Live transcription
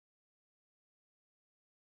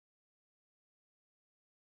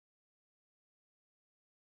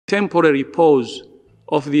temporary pause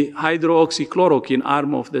of the hydroxychloroquine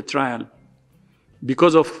arm of the trial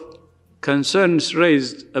because of concerns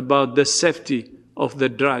raised about the safety of the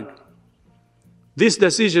drug. This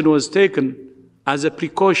decision was taken as a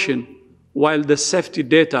precaution while the safety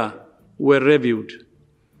data were reviewed.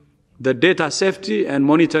 The Data Safety and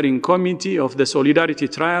Monitoring Committee of the Solidarity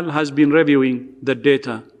Trial has been reviewing the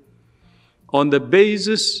data. On the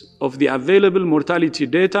basis of the available mortality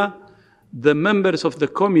data, the members of the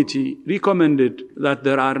committee recommended that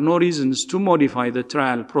there are no reasons to modify the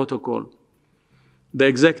trial protocol. The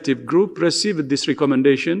executive group received this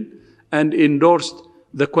recommendation and endorsed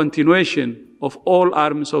the continuation of all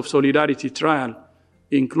arms of Solidarity trial,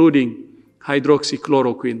 including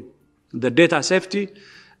hydroxychloroquine. The Data Safety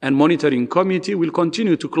and Monitoring Committee will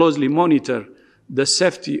continue to closely monitor the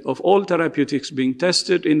safety of all therapeutics being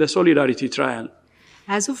tested in the Solidarity trial.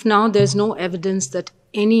 As of now, there's no evidence that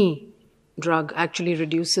any drug actually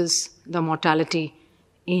reduces the mortality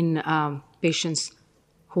in patients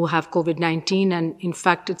who have COVID-19, and in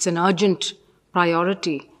fact, it's an urgent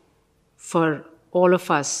priority for all of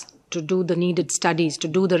us to do the needed studies, to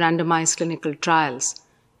do the randomized clinical trials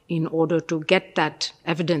in order to get that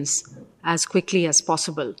evidence as quickly as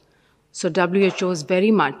possible. So WHO is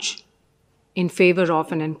very much in favor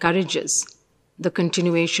of and encourages the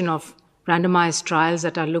continuation of randomized trials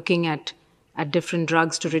that are looking at different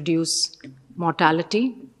drugs to reduce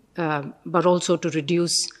mortality, but also to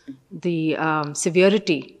reduce the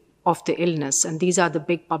severity of the illness. And these are the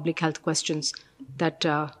big public health questions that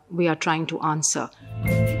we are trying to answer.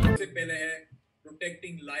 सबसे पहले है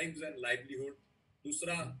protecting lives and livelihood.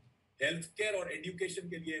 दूसरा health care और education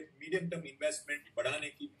के लिए medium term investment बढ़ाने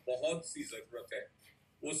की बहुत सी जरूरत है.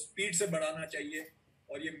 वो स्पीड से बढ़ाना चाहिए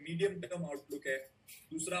और ये मीडियम टर्म आउटलुक है.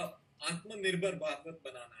 दूसरा आत्मनिर्भर भारत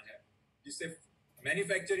बनाना है, जिससे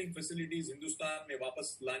मैन्युफैक्चरिंग फैसिलिटीज हिंदुस्तान में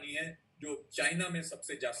वापस लानी है जो चाइना में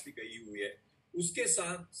सबसे जास्ती गई हुई है. उसके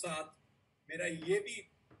साथ साथ मेरा ये भी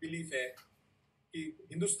बिलीफ है कि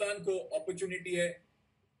हिंदुस्तान को अपॉर्चुनिटी है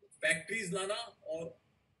फैक्ट्रीज लाना और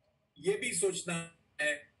ये भी सोचना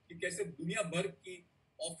है कि कैसे दुनिया भर की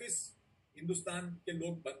ऑफिस हिंदुस्तान के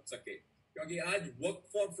लोग बन सके, क्योंकि आज वर्क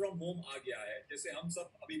फ्रॉम होम आ गया है. जैसे हम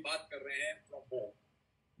सब अभी बात कर रहे हैं from home,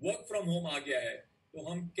 work from home आ गया है, तो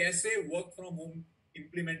हम कैसे वर्क फ्रॉम होम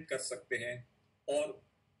इंप्लीमेंट कर सकते हैं और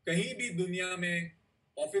कहीं भी दुनिया में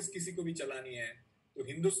ऑफिस किसी को भी चलानी है तो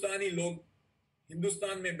हिंदुस्तानी लोग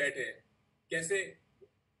हिंदुस्तान में बैठे कैसे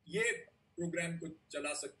ये प्रोग्राम को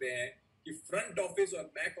चला सकते हैं कि फ्रंट ऑफिस और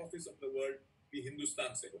back office of the world भी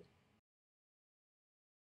हिंदुस्तान से हो.